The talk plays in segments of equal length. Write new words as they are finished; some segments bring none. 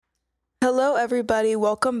Hello, everybody.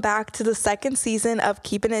 Welcome back to the second season of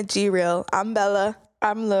Keeping It G Real. I'm Bella.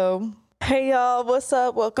 I'm Lo. Hey, y'all. What's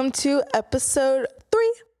up? Welcome to episode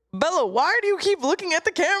 3. Bella, why do you keep looking at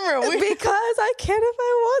the camera? Because I can if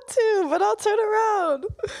I want to, but I'll turn around.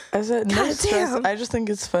 I said no stress. I just think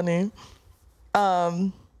it's funny.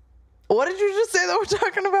 What did you just say that we're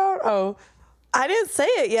talking about? Oh, I didn't say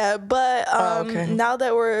it yet, but okay. Now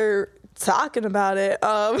that we're talking about it,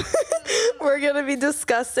 we're going to be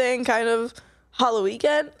discussing kind of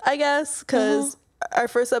halloweekend, I guess, because our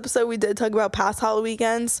first episode we did talk about past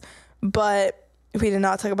halloweekends, but we did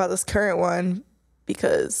not talk about this current one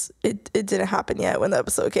because it didn't happen yet when the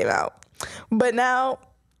episode came out. But now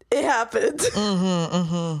it happened.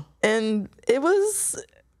 And it was,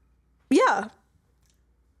 yeah.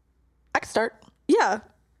 I can start. Yeah.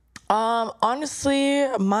 Honestly,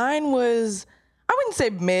 mine was, I wouldn't say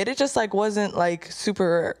mid. It just like wasn't like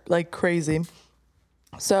super like crazy.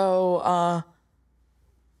 So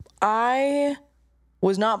I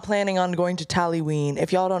was not planning on going to Halloween.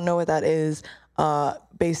 If y'all don't know what that is,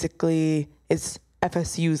 basically it's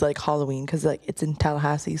FSU's like Halloween because like it's in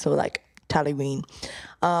Tallahassee, so like Halloween.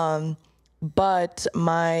 But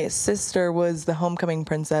my sister was the homecoming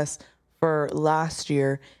princess for last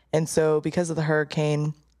year, and so because of the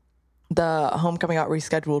hurricane, the homecoming got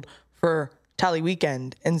rescheduled for Tally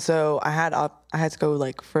weekend, and so I had to go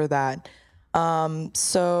like for that.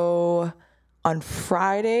 So on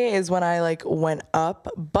Friday is when I like went up,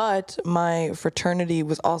 but my fraternity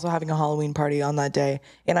was also having a Halloween party on that day,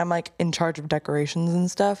 and I'm like in charge of decorations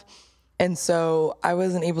and stuff. And so I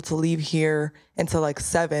wasn't able to leave here until like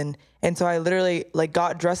 7. And so I literally like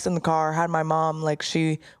got dressed in the car, had my mom, like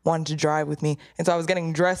she wanted to drive with me. And so I was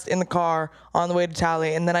getting dressed in the car on the way to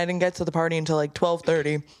Tally. And then I didn't get to the party until like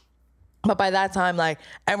 12:30. But by that time, like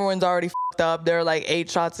everyone's already fucked up. They're like 8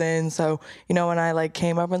 shots in. So, you know, when I like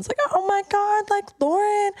came up and it's like, oh my God, like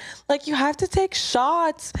Lauren, like you have to take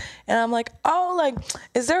shots. And I'm like, oh, like,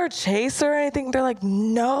 is there a chase or anything? They're like,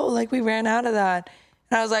 no, like we ran out of that.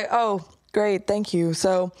 And I was like, oh, great, thank you.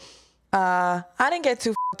 So I didn't get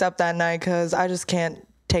too fucked up that night because I just can't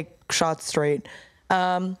take shots straight.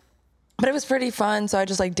 But it was pretty fun. So I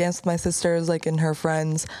just like danced with my sisters, like and her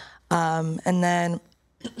friends. And then,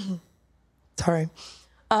 sorry.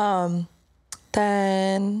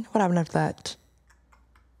 Then what happened after that?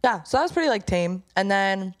 Yeah, so that was pretty like tame. And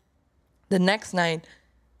then the next night,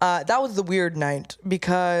 that was the weird night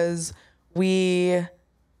because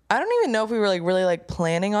I don't even know if we were like really like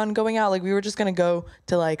planning on going out. Like we were just gonna go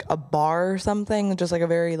to like a bar or something, just like a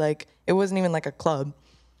very like, it wasn't even like a club.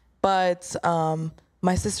 But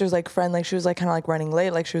my sister's like friend, like she was like kind of like running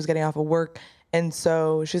late, like she was getting off of work. And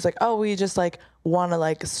so she's like, oh, we just like want to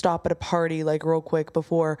like stop at a party like real quick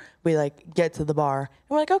before we like get to the bar. And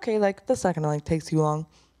we're like, okay, like that's not gonna like take too long.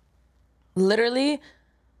 Literally,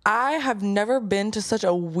 I have never been to such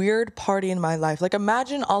a weird party in my life. Like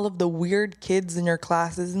imagine all of the weird kids in your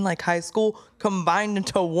classes in like high school combined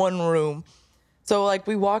into one room. So like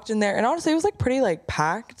we walked in there and honestly it was like pretty like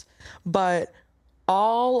packed, but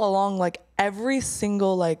all along like every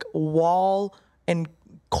single like wall and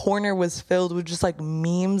corner was filled with just like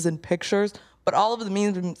memes and pictures, but all of the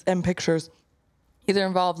memes and pictures either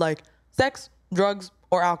involved like sex, drugs,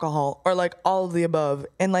 or alcohol, or like all of the above.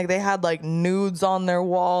 And like they had like nudes on their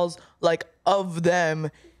walls, like of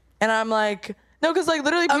them. And I'm like, no, because like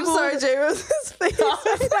literally people. I'm sorry, J-Rose's face.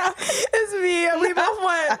 It's me. And we both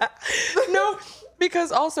went. No,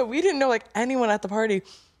 because also we didn't know like anyone at the party.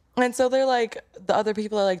 And so they're like, the other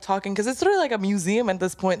people are like talking, because it's sort of like a museum at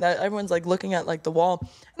this point that everyone's like looking at like the wall. And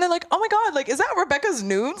they're like, oh my God, like, is that Rebecca's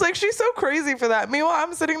nudes? Like, she's so crazy for that. Meanwhile,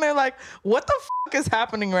 I'm sitting there like, what the fuck is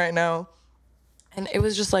happening right now? And it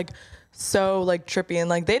was just like so like trippy. And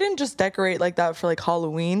like they didn't just decorate like that for like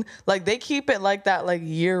Halloween. Like they keep it like that like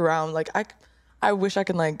year round. Like I wish I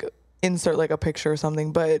could like insert like a picture or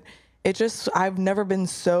something, but it just, I've never been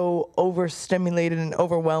so overstimulated and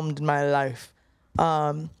overwhelmed in my life.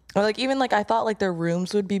 Or like even like I thought like their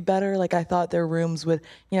rooms would be better. Like I thought their rooms would,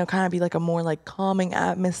 you know, kind of be like a more like calming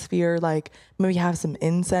atmosphere, like maybe have some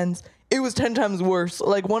incense. It was 10 times worse.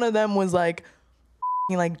 Like one of them was like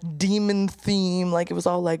demon theme, like it was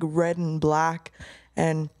all like red and black,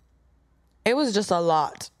 and it was just a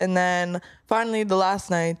lot. And then finally the last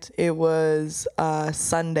night, it was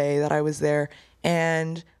Sunday that I was there,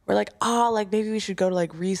 and we're like, oh, like maybe we should go to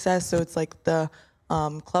like recess, so it's like the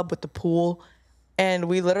club with the pool. And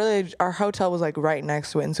we literally, our hotel was like right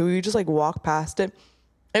next to it, and so we just like walked past it.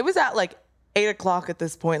 It was at like 8 o'clock at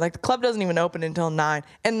this point. Like the club doesn't even open until 9,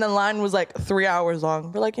 and the line was like 3 hours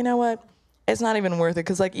long. We're like, you know what? It's not even worth it,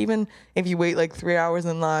 because like even if you wait like 3 hours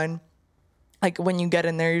in line, like when you get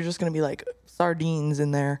in there, you're just gonna be like sardines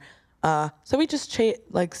in there. So we just stayed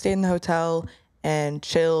in the hotel and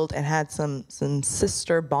chilled and had some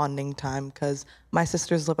sister bonding time because my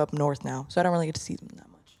sisters live up north now, so I don't really get to see them that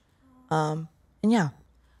much. And yeah.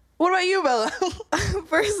 What about you, Bella?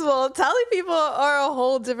 First of all, Tally people are a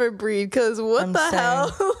whole different breed because what the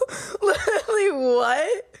hell? Literally,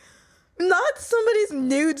 what? Not somebody's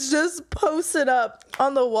nudes just posted up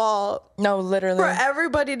on the wall. No, literally. For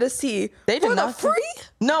everybody to see. They did not free?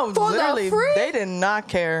 No, for literally. The free? They did not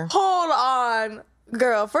care. Hold on.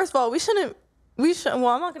 Girl, first of all, we shouldn't, well,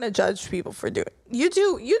 I'm not going to judge people for doing it. You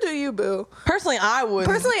do you, boo. Personally, I wouldn't.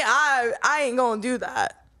 Personally, I ain't going to do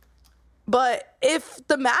that. But if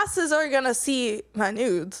the masses are going to see my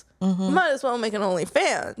nudes, might as well make an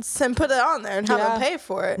OnlyFans and put it on there and have them pay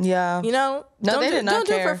for it. Yeah. You know? No, they did not care. Don't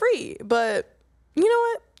do it for free. But you know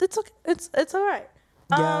what? It's okay. It's all right.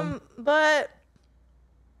 Yeah. But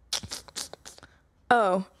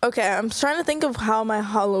oh, okay. I'm trying to think of how my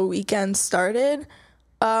HalloWeekend started.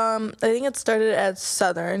 I think it started at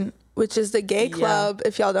Southern, which is the gay club,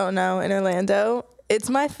 if y'all don't know, in Orlando. It's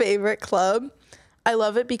my favorite club. I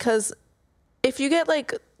love it because if you get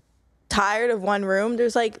like tired of one room,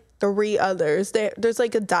 there's like 3 others. There's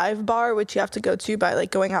like a dive bar, which you have to go to by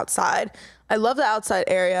like going outside. I love the outside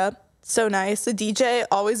area. So nice. The DJ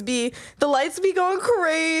the lights be going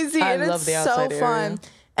crazy. I and love it's the outside so fun. area.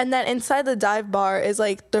 And then inside the dive bar is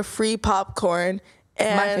like the free popcorn.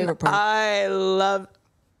 And my favorite part. I love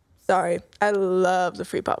the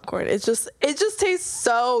free popcorn. It just tastes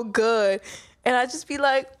so good. And I just be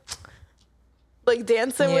like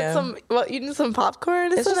dancing with eating some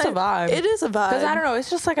popcorn. It's just a vibe. It is a vibe. Because I don't know, it's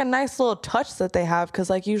just like a nice little touch that they have. Because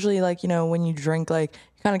like usually like, you know, when you drink, like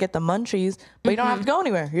you kind of get the munchies, but you don't have to go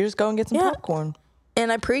anywhere. You just go and get some popcorn.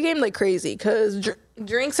 And I pregame like crazy because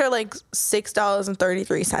drinks are like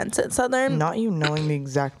 $6.33 at Southern. Not you knowing the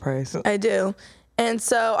exact price. I do. And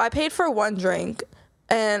so I paid for 1 drink.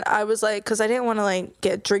 And I was like, because I didn't want to like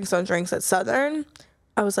get drinks on drinks at Southern.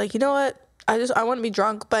 I was like, you know what? I want to be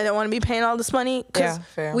drunk, but I don't want to be paying all this money. Because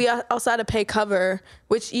we also had to pay cover,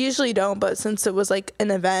 which you usually don't. But since it was like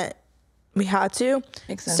an event, we had to.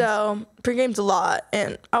 Makes sense. So pregame's a lot.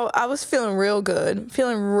 And I was feeling real good.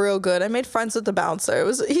 I made friends with the bouncer.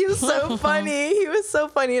 He was so funny. He was so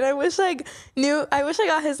funny. And I wish I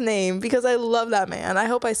got his name because I love that man. I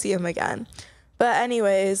hope I see him again. But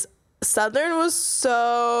anyways, Southern was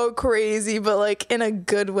so crazy, but like in a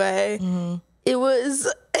good way. It was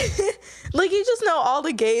like, you just know all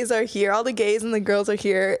the gays are here. All the gays and the girls are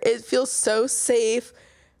here. It feels so safe.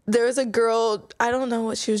 There was a girl, I don't know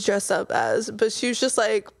what she was dressed up as, but she was just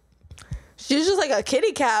like a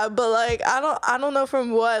kitty cat, but like I don't know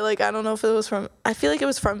from what. Like I don't know if it was from, I feel like it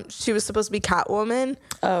was from, she was supposed to be Catwoman.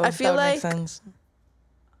 Oh, I feel that would make sense.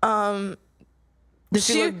 Did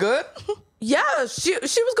she look good? Yeah, she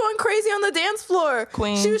was going crazy on the dance floor.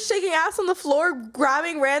 Queen. She was shaking ass on the floor,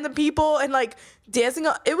 grabbing random people and like dancing.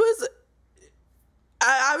 It was,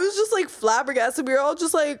 I was just like flabbergasted. We were all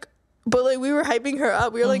just like, but like we were hyping her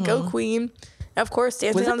up. We were like, go queen. And of course,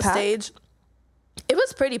 dancing on the stage. It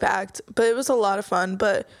was pretty packed, but it was a lot of fun.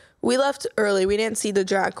 But we left early. We didn't see the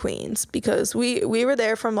drag queens because we were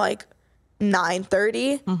there from like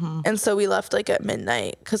 9:30, and so we left like at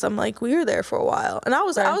midnight because I'm like, we were there for a while, and I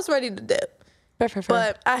was ready to dip. Fair.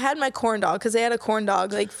 But I had my corn dog because they had a corn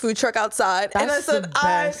dog like food truck outside. And I said,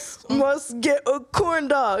 I must get a corn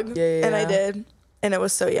dog. And I did, and it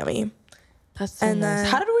was so yummy. That's so nice.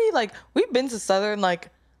 How did we've been to Southern like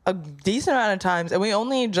a decent amount of times, and we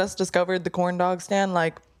only just discovered the corn dog stand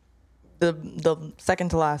like the second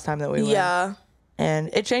to last time that we went. Yeah. And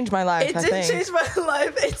it changed my life. It did change my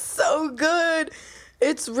life. It's so good.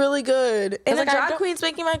 It's really good. And the drag queen's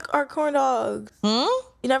making our corn dogs. You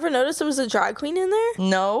never noticed there was a drag queen in there?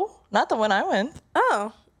 No, not the one I went.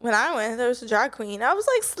 Oh, when I went, there was a drag queen. I was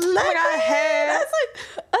like, oh my God, hey. I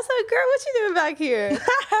said, girl, what you doing back here?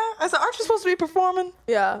 I said, aren't you supposed to be performing?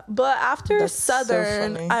 Yeah. But after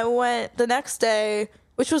Southern, I went the next day,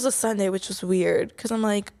 which was a Sunday, which was weird. Because I'm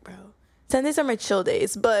like, bro, Sundays are my chill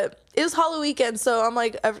days. But it was HalloWeekend, so I'm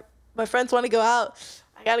like, my friends want to go out.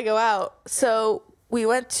 I got to go out. So we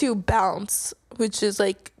went to Bounce, which is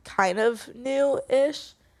like kind of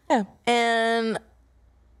new-ish. Yeah. And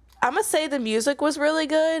I'm going to say the music was really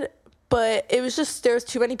good, but it was just, there was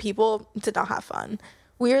too many people to not have fun.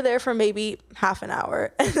 We were there for maybe half an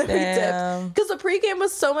hour, and then we dipped. Because the pregame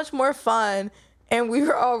was so much more fun, and we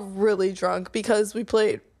were all really drunk because we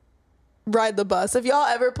played Ride the Bus. If y'all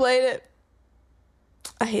ever played it,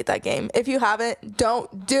 I hate that game. If you haven't,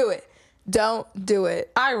 don't do it. Don't do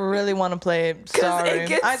it. I really want to play it. Sorry.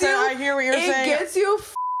 I hear what you're saying. It gets you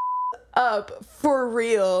up for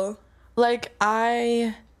real. Like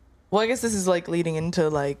I guess this is like leading into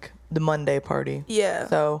like the Monday party. Yeah.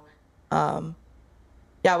 So,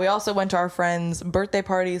 yeah, we also went to our friend's birthday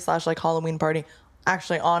party / like Halloween party,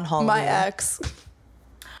 actually on Halloween. My ex.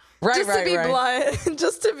 Right, just to be blunt,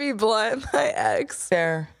 just to be blunt, my ex.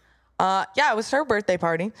 Fair. Yeah, it was her birthday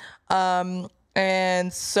party.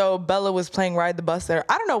 And so Bella was playing Ride the Bus there.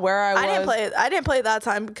 I don't know where I was. I didn't play it. I didn't play it that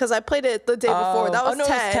time because I played it the day before. That was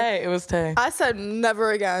Tay. It was Tay. I said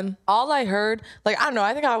never again. All I heard, like, I don't know,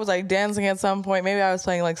 I think I was like dancing at some point. Maybe I was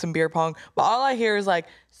playing like some beer pong, but all I hear is like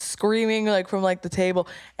screaming like from like the table,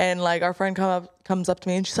 and like our friend comes up to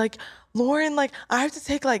me and she's like, Lauren, like, I have to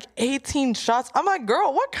take like 18 shots. I'm like,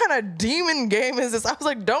 girl, what kind of demon game is this? I was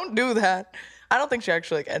like, don't do that. I don't think she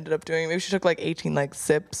actually like ended up doing it. Maybe she took like 18 like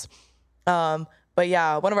sips. But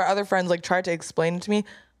yeah, one of our other friends like tried to explain it to me.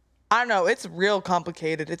 I don't know, it's real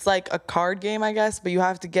complicated. It's like a card game, I guess, but you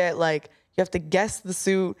have to get like, you have to guess the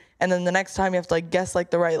suit, and then the next time you have to like guess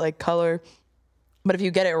like the right like color. But if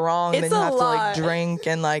you get it wrong, then you have to like drink,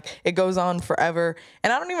 and like it goes on forever.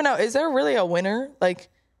 And I don't even know, is there really a winner? Like,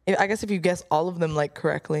 I guess if you guess all of them like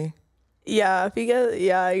correctly. Yeah, if you get,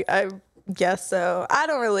 yeah, I guess so. I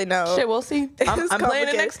don't really know. Shit, we'll see. I'm playing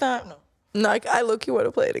it next time. No, I low-key want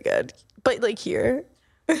to play it again, but like here.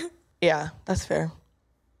 Yeah, that's fair.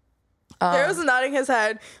 Harrow's nodding his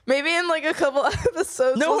head. Maybe in like a couple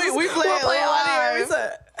episodes. No, we play it live.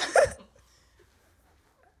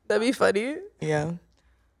 That'd be funny. Yeah.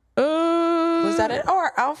 Was that it? Oh,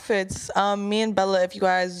 our outfits. Me and Bella, if you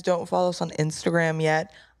guys don't follow us on Instagram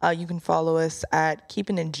yet, you can follow us at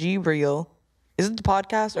Keeping It G Real. Is it the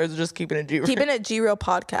podcast or is it just Keeping It G Real? Keeping It G Real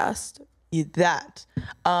podcast. That.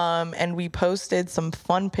 And we posted some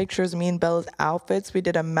fun pictures of me and Bella's outfits. We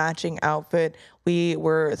did a matching outfit. We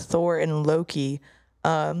were Thor and Loki.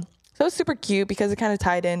 So it was super cute because it kind of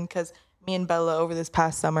tied in, because me and Bella over this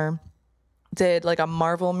past summer did like a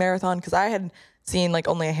Marvel marathon, because I had seen like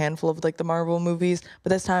only a handful of like the Marvel movies, but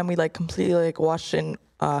this time we like completely like watched in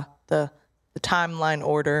the timeline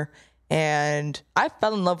order, and I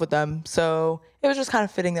fell in love with them. So it was just kind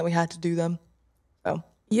of fitting that we had to do them. So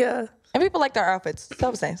yeah. And people liked our outfits. So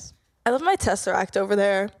that was nice. I love my Tesseract over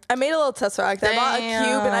there. I made a little Tesseract. Damn. I bought a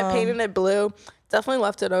cube and I painted it blue. Definitely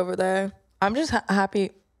left it over there. I'm just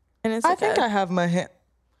happy. And it's I think I have my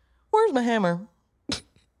Where's my hammer?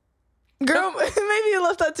 Girl, maybe you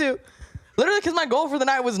left that too. Literally, because my goal for the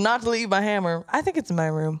night was not to leave my hammer. I think it's in my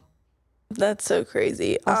room. That's so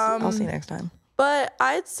crazy. I'll see you next time. But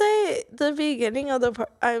I'd say the beginning of the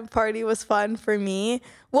party was fun for me.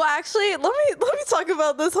 Well, actually, let me talk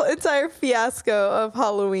about this whole entire fiasco of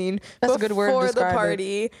Halloween. That's a good word to describe the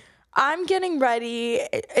party. I'm getting ready.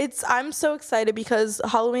 I'm so excited because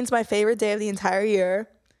Halloween's my favorite day of the entire year.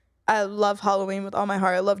 I love Halloween with all my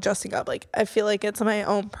heart. I love dressing up. Like, I feel like it's my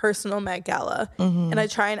own personal Met Gala. Mm-hmm. And I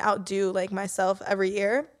try and outdo like myself every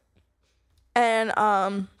year. And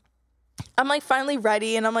I'm like finally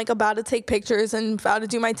ready, and I'm like about to take pictures and about to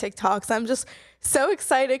do my TikToks. I'm just so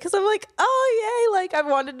excited because I'm like, oh yay, like I've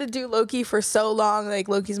wanted to do Loki for so long. Like,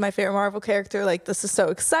 Loki's my favorite Marvel character. Like, this is so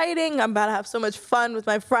exciting. I'm about to have so much fun with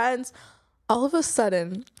my friends. All of a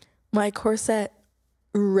sudden, my corset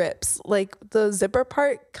rips. Like, the zipper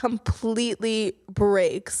part completely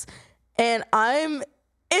breaks, and I'm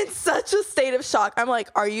in such a state of shock. I'm like,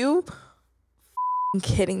 are you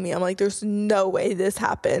kidding me? I'm like, there's no way this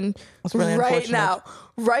happened really right now,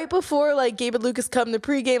 right before like Gabe and Lucas come to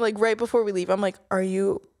pregame, like right before we leave. I'm like, are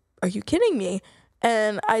you kidding me?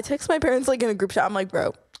 And I text my parents like in a group chat. I'm like,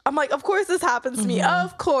 bro, of course this happens to me.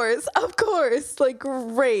 Of course, like,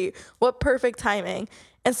 great, what perfect timing.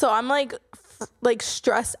 And so I'm like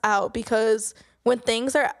stressed out because when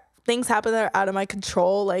things happen that are out of my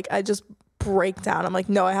control, like I just break down. I'm like,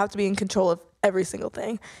 no, I have to be in control of every single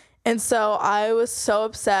thing. And so I was so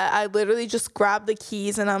upset. I literally just grabbed the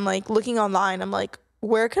keys and I'm like looking online. I'm like,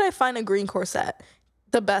 where can I find a green corset?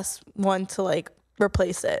 The best one to like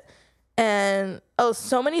replace it. And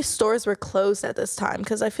so many stores were closed at this time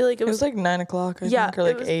because I feel like it was like 9 o'clock, I think, or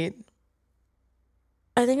like 8.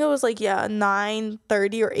 I think it was like,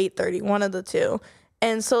 9:30 or 8:30, one of the two.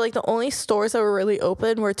 And so like the only stores that were really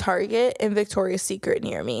open were Target and Victoria's Secret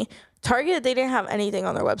near me. Target, they didn't have anything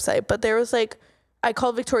on their website, but there was like, I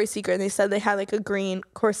called Victoria's Secret and they said they had like a green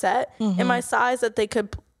corset in my size that they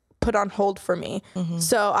could put on hold for me.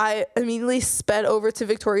 So I immediately sped over to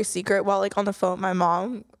Victoria's Secret while like on the phone with my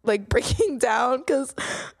mom, like breaking down because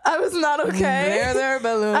I was not okay. There,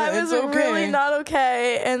 balloon. I was really not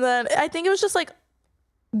okay. And then I think it was just like,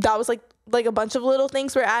 that was like a bunch of little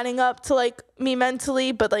things were adding up to like me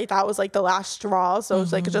mentally, but like that was like the last straw. So it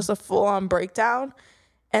was like just a full on breakdown.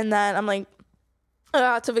 And then I'm like, I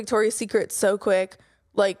got to Victoria's Secret so quick,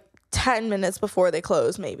 like 10 minutes before they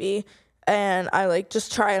close maybe. And I like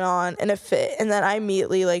just try it on and it fit. And then I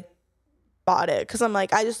immediately like bought it because I'm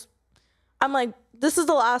like, this is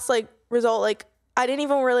the last like result. Like I didn't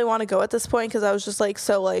even really want to go at this point because I was just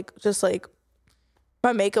like,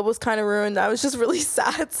 my makeup was kind of ruined. I was just really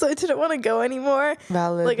sad. So I didn't want to go anymore.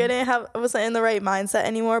 Valid. Like I wasn't in the right mindset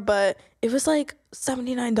anymore, but it was like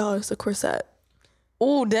 $79 a corset.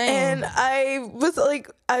 Oh, dang. And I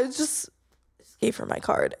just gave her my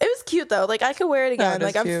card. It was cute though. Like I could wear it again.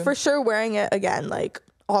 Like I'm for sure wearing it again, like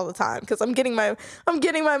all the time because I'm getting my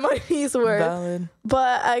money's worth. Valid.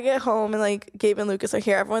 But I get home and like Gabe and Lucas are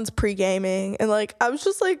here. Everyone's pre-gaming and like I was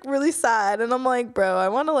just like really sad and I'm like, bro, I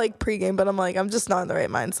want to like pre-game, but I'm like I'm just not in the right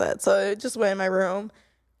mindset. So I just went in my room,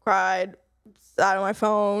 cried, sat on my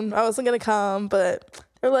phone. I wasn't gonna come, but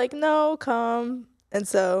they're like, no, come. And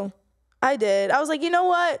so I did. I was like, you know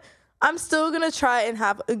what? I'm still going to try and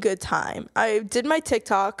have a good time. I did my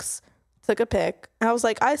TikToks, took a pic, and I was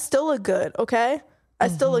like, I still look good, okay? I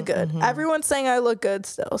still look good. Everyone's saying I look good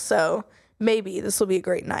still, so maybe this will be a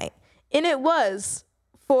great night. And it was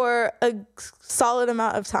for a solid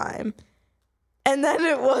amount of time. And then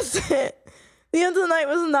it wasn't. The end of the night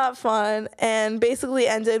was not fun and basically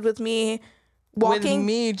ended with me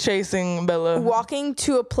chasing Bella. Walking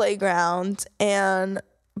to a playground and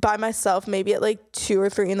by myself, maybe at like 2 or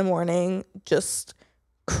 3 in the morning, just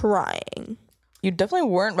crying. You definitely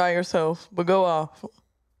weren't by yourself, but go off.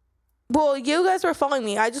 Well, you guys were following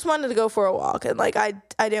me. I just wanted to go for a walk, and like I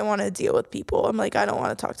didn't want to deal with people. I'm like, I don't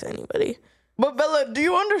want to talk to anybody. But Bella, do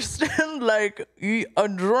you understand? Like a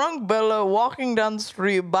drunk Bella walking down the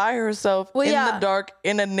street by herself the dark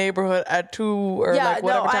in a neighborhood at 2 or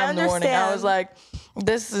whatever time in the morning. I was like,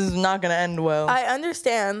 this is not gonna end well. I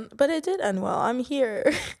understand, but it did end well. I'm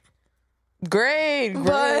here. Great.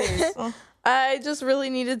 But I just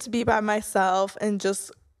really needed to be by myself and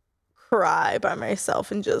just cry by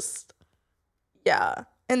myself and just, yeah.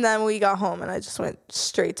 And then we got home and I just went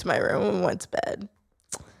straight to my room and went to bed.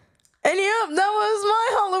 And yep, that was my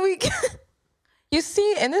Halloween. You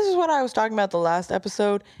see, and this is what I was talking about the last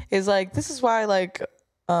episode, is like, this is why like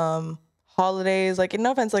holidays, like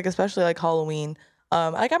no offense, like especially like Halloween,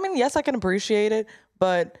 like I mean, yes, I can appreciate it,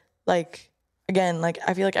 but like again, like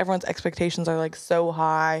I feel like everyone's expectations are like so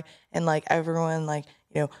high and like everyone like,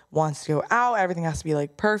 you know, wants to go out, everything has to be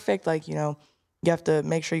like perfect, like, you know, you have to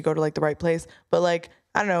make sure you go to like the right place, but like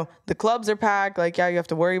I don't know, the clubs are packed, like yeah, you have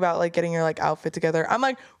to worry about like getting your like outfit together. I'm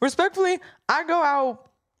like, respectfully, I go out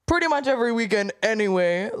pretty much every weekend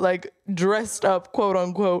anyway, like dressed up, quote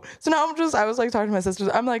unquote. So now I was like talking to my sisters,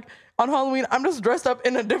 I'm like, on Halloween, I'm just dressed up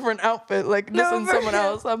in a different outfit, like just in someone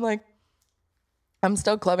else. I'm like, I'm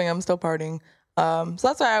still clubbing, I'm still partying. So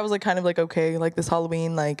that's why I was like kind of like, okay, like this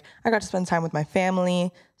Halloween, like I got to spend time with my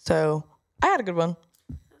family. So I had a good one.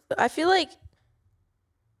 I feel like,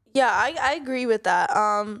 yeah, I agree with that.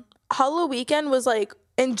 Halloweekend was like,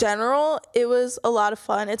 in general, it was a lot of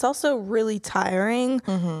fun. It's also really tiring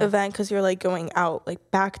event because you're like going out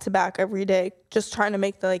like back to back every day, just trying to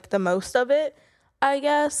make the most of it, I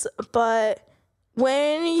guess. But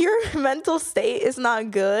when your mental state is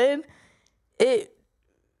not good, it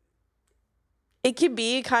can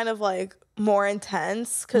be kind of like more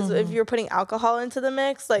intense because if you're putting alcohol into the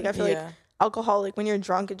mix, like I feel like alcohol, like when you're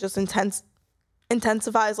drunk, it just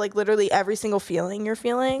intensifies like literally every single feeling you're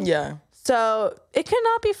feeling. Yeah. So it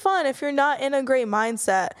cannot be fun if you're not in a great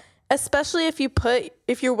mindset, especially if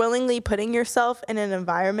you're willingly putting yourself in an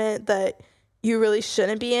environment that you really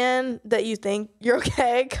shouldn't be in, that you think you're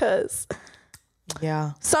okay, because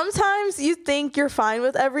sometimes you think you're fine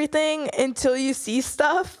with everything until you see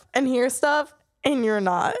stuff and hear stuff and you're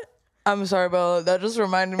not. I'm sorry, Bella. That just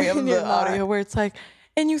reminded me of the audio where it's like,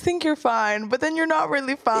 and you think you're fine, but then you're not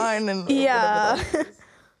really fine. And yeah.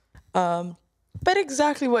 But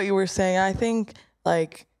exactly what you were saying. I think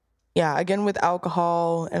like, yeah, again with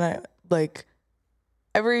alcohol and I like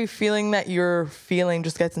every feeling that you're feeling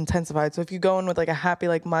just gets intensified. So if you go in with like a happy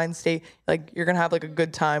like mind state, like you're gonna have like a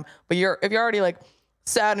good time. But if you're already like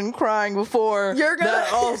sad and crying before, that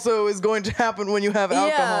also is going to happen when you have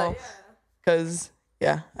alcohol. Because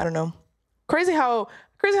I don't know. Crazy how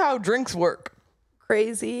drinks work.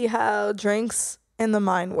 Crazy how drinks and the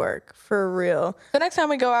mind work, for real. The next time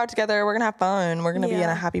we go out together, we're gonna have fun. We're gonna be in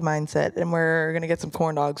a happy mindset, and we're gonna get some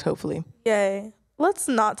corn dogs, hopefully. Yay. Let's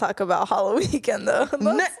not talk about Halloweekend though.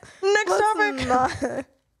 Next topic. All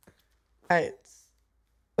right.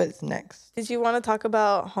 What's next? Did you want to talk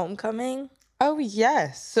about homecoming? Oh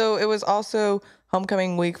yes. So it was also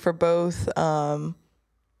homecoming week for both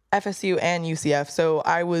FSU and UCF. So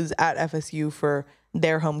I was at FSU for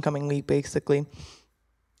their homecoming week, basically.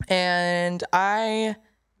 And I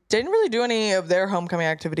didn't really do any of their homecoming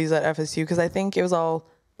activities at FSU because I think it was all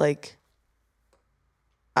like,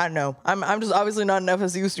 I don't know. I'm just obviously not an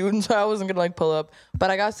FSU student, so I wasn't gonna like pull up. But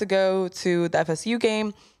I got to go to the FSU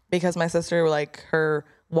game because my sister, like, her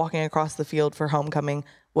walking across the field for homecoming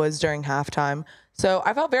was during halftime. So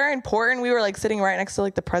I felt very important. We were like sitting right next to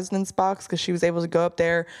like the president's box because she was able to go up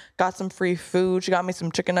there, got some free food. She got me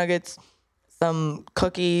some chicken nuggets, some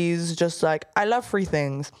cookies, just like, I love free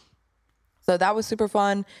things. So that was super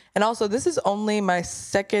fun. And also, this is only my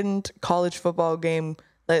second college football game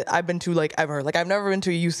that I've been to like ever. Like, I've never been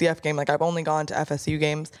to a UCF game. Like, I've only gone to FSU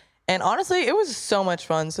games. And honestly, it was so much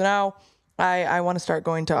fun. So now I want to start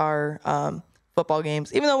going to our football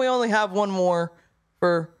games, even though we only have one more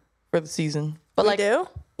for the season. But we do?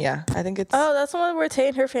 Yeah, I think it's... Oh, that's the one where Tay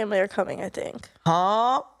and her family are coming, I think.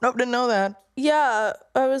 Huh? Nope, didn't know that. Yeah,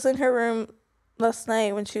 I was in her room last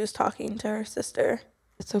night when she was talking to her sister.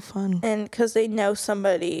 It's so fun. And because they know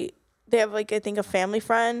somebody, they have like, I think, a family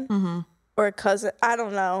friend or a cousin. I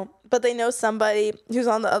don't know. But they know somebody who's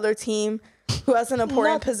on the other team who has an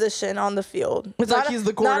important position on the field. It's like he's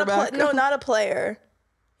the quarterback. Not a player.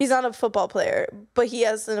 He's not a football player, but he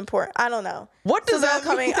has an important. I don't know. What does that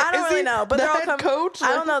coming? mean? I don't really know, but the they're all head coming. Coach?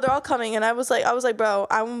 I don't know. They're all coming, and I was like, bro,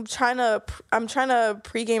 I'm trying to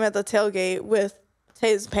pregame at the tailgate with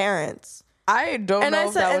Tay's parents. I don't know.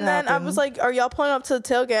 If that would then I was like, are y'all pulling up to the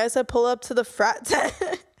tailgate? I said, pull up to the frat tent.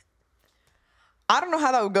 I don't know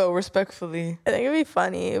how that would go, respectfully. I think it'd be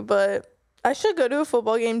funny, but I should go to a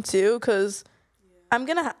football game too, because I'm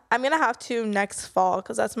gonna have to next fall,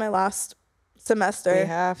 because that's my last semester. We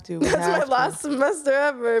have to. That's my last semester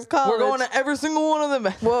ever of college. We're going to every single one of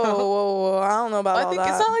them. Whoa. I don't know about all that. I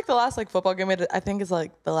think it's not like the last like football game. I think it's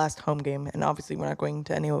like the last home game. And obviously we're not going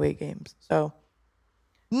to any away games. So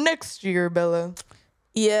next year, Bella.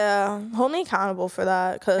 Yeah. Hold me accountable for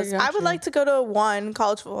that. Because I would like to go to one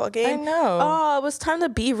college football game. I know. Oh, it was time to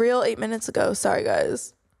be real 8 minutes ago. Sorry,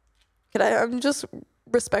 guys. I'm just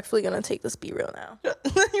respectfully going to take this be real now.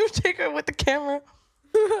 You take it with the camera.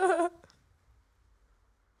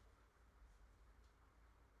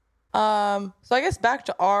 So I guess back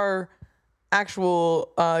to our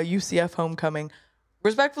actual UCF homecoming.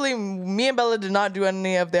 Respectfully, me and Bella did not do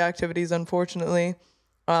any of the activities, unfortunately.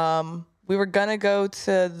 We were gonna go to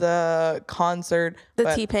the concert.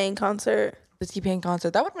 The T-Pain concert. The T-Pain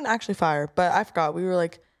concert. That would have been actually fire, but I forgot. We were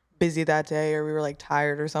like busy that day, or we were like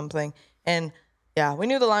tired or something. And yeah, we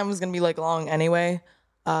knew the line was gonna be like long anyway.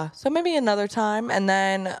 So maybe another time. And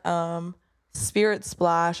then Spirit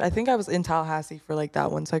Splash. I think I was in Tallahassee for like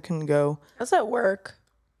that one, so I couldn't go. That's at work.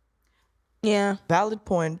 Yeah. Valid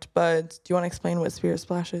point, but do you want to explain what Spirit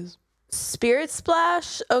Splash is? Spirit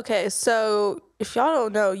Splash? Okay, so if y'all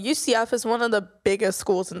don't know, UCF is one of the biggest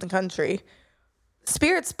schools in the country.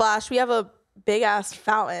 Spirit Splash, we have a big ass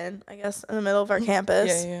fountain, I guess, in the middle of our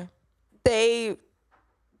campus. Yeah.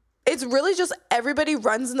 It's really just everybody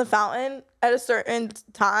runs in the fountain at a certain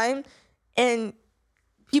time, and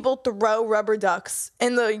people throw rubber ducks,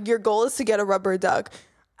 and your goal is to get a rubber duck.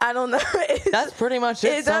 I don't know. That's pretty much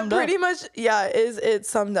it. It's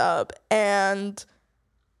summed up. And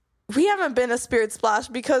we haven't been a Spirit Splash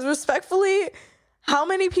because, respectfully, how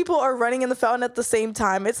many people are running in the fountain at the same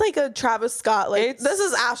time? It's like a Travis Scott. Like, this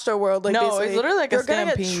is Astro World. Like, no, basically. it's literally like a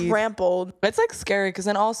stampede. You're gonna get trampled. It's like scary because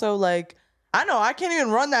then also like, I know I can't even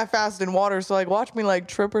run that fast in water. So like, watch me like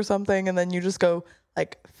trip or something, and then you just go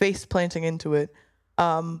like face planting into it.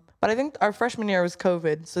 But I think our freshman year was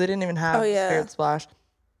COVID, so they didn't even have Spirit Splash.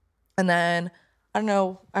 And then, I don't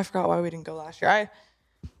know, I forgot why we didn't go last year. I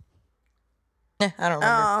don't remember.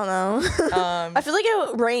 I don't know. I feel like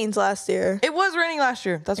it rained last year. It was raining last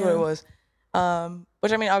year. That's what it was.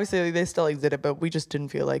 Which, I mean, obviously, they still exist, but we just didn't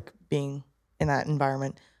feel like being in that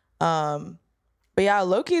environment. But yeah,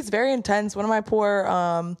 low-key, it's very intense. One of my poor,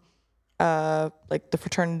 like, the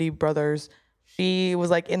fraternity brothers, she was,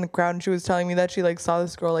 like, in the crowd, and she was telling me that she, like, saw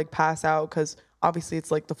this girl, like, pass out because obviously it's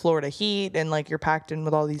like the Florida heat and like you're packed in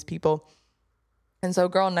with all these people. And so a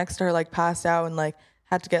girl next to her like passed out and like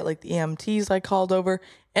had to get like the EMTs like called over.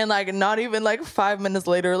 And like not even like 5 minutes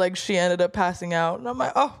later, like she ended up passing out. And I'm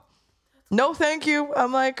like, oh, no, thank you.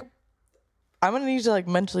 I'm like, I'm going to need to like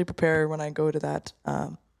mentally prepare when I go to that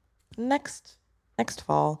next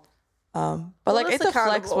fall. But like it's a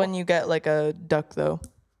flex when you get like a duck though.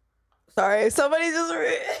 Sorry, somebody just...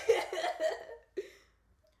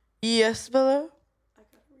 Yes, Bella?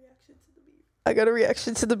 I got a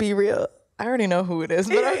reaction to the Be Real. I already know who it is,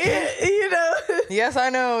 but okay. You know. Yes,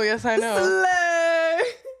 I know. Slay.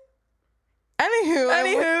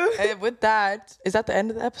 Anywho. With that, is that the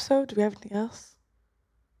end of the episode? Do we have anything else?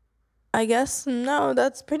 I guess no,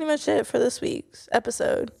 that's pretty much it for this week's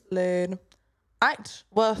episode. All right.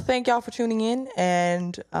 Well, thank y'all for tuning in,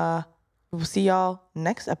 and we'll see y'all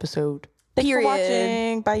next episode. Thanks for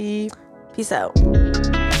watching. Bye. Peace out.